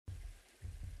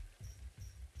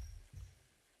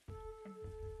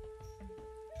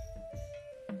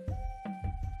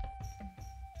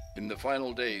In the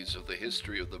final days of the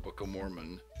history of the Book of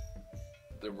Mormon,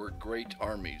 there were great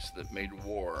armies that made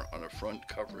war on a front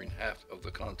covering half of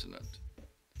the continent.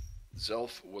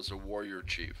 Zelph was a warrior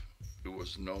chief who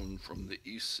was known from the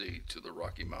East Sea to the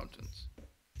Rocky Mountains.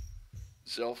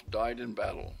 Zelph died in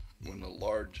battle when a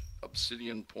large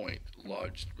obsidian point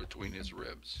lodged between his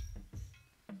ribs.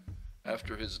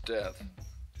 After his death,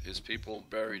 his people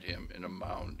buried him in a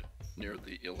mound near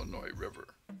the Illinois River.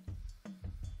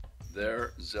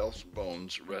 There, Zelph's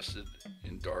bones rested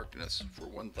in darkness for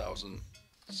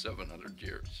 1,700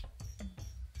 years.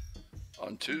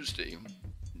 On Tuesday,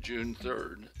 June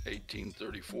 3rd,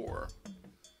 1834,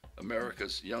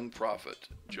 America's young prophet,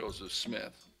 Joseph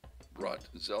Smith, brought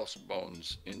Zelph's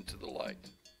bones into the light.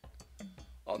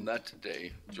 On that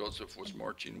day, Joseph was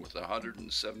marching with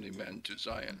 170 men to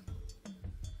Zion.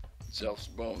 Zelph's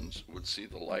bones would see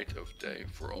the light of day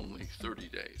for only 30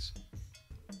 days.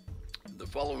 The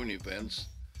following events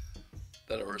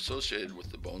that are associated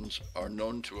with the bones are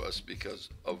known to us because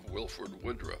of Wilford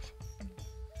Woodruff.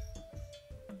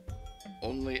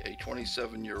 Only a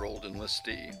 27-year-old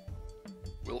enlistee,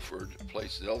 Wilford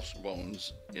placed Zelph's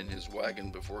bones in his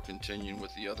wagon before continuing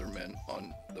with the other men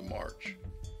on the march.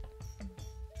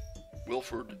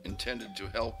 Wilford intended to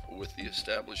help with the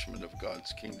establishment of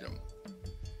God's kingdom.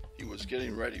 He was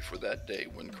getting ready for that day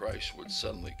when Christ would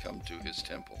suddenly come to his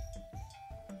temple.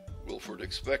 Wilford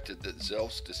expected that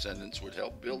Zelph's descendants would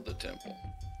help build the temple.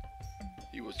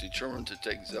 He was determined to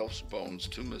take Zelph's bones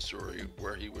to Missouri,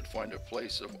 where he would find a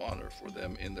place of honor for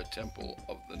them in the temple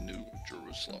of the New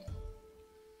Jerusalem.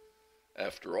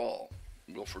 After all,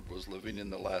 Wilford was living in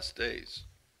the last days.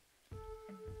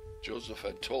 Joseph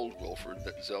had told Wilford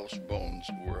that Zelph's bones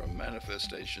were a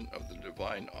manifestation of the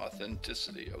divine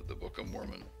authenticity of the Book of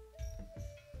Mormon.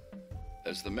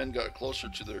 As the men got closer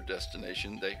to their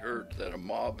destination, they heard that a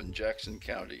mob in Jackson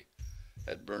County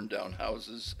had burned down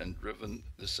houses and driven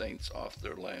the saints off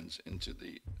their lands into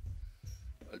the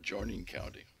adjoining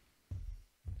county.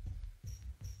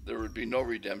 There would be no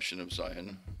redemption of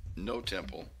Zion, no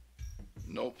temple,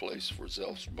 no place for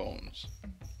Zelph's bones.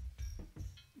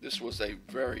 This was a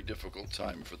very difficult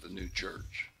time for the new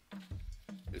church.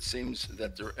 It seems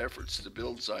that their efforts to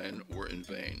build Zion were in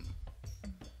vain.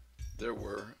 There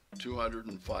were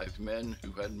 205 men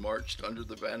who had marched under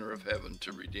the banner of heaven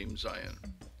to redeem Zion.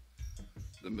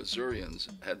 The Missourians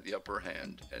had the upper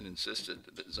hand and insisted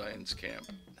that Zion's camp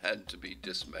had to be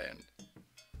disbanded.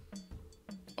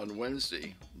 On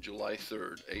Wednesday, July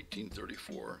 3rd,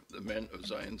 1834, the men of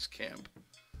Zion's camp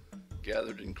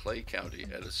gathered in Clay County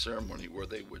at a ceremony where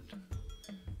they would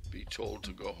be told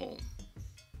to go home.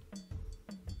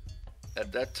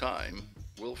 At that time,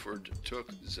 Wilford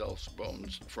took Zelph's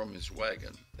bones from his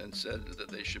wagon and said that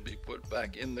they should be put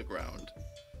back in the ground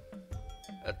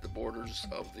at the borders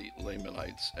of the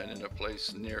Lamanites and in a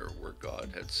place near where God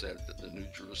had said that the New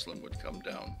Jerusalem would come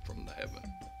down from the heaven.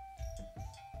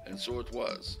 And so it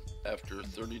was. After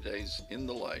 30 days in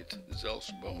the light,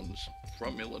 Zelph's bones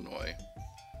from Illinois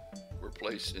were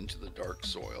placed into the dark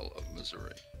soil of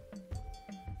Missouri.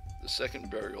 The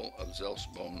second burial of Zelph's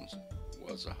bones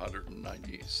was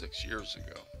 196 years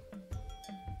ago.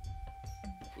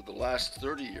 For the last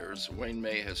 30 years, Wayne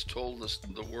May has told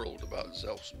the world about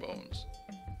Zelph's bones.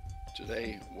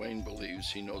 Today, Wayne believes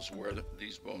he knows where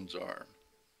these bones are.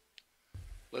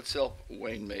 Let's help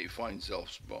Wayne May find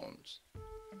Zelph's bones.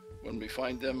 When we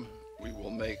find them, we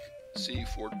will make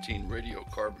C14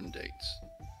 radiocarbon dates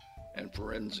and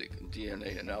forensic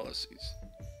DNA analyses.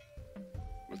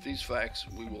 With these facts,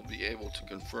 we will be able to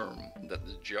confirm that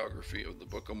the geography of the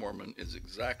Book of Mormon is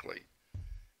exactly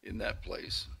in that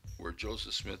place where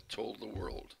Joseph Smith told the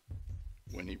world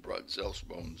when he brought Zelph's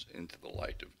bones into the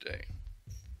light of day.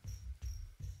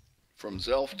 From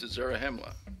Zelph to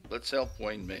Zarahemla, let's help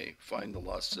Wayne May find the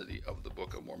lost city of the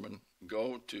Book of Mormon.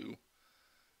 Go to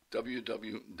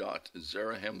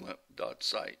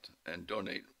www.zarahemla.site and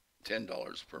donate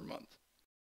 $10 per month.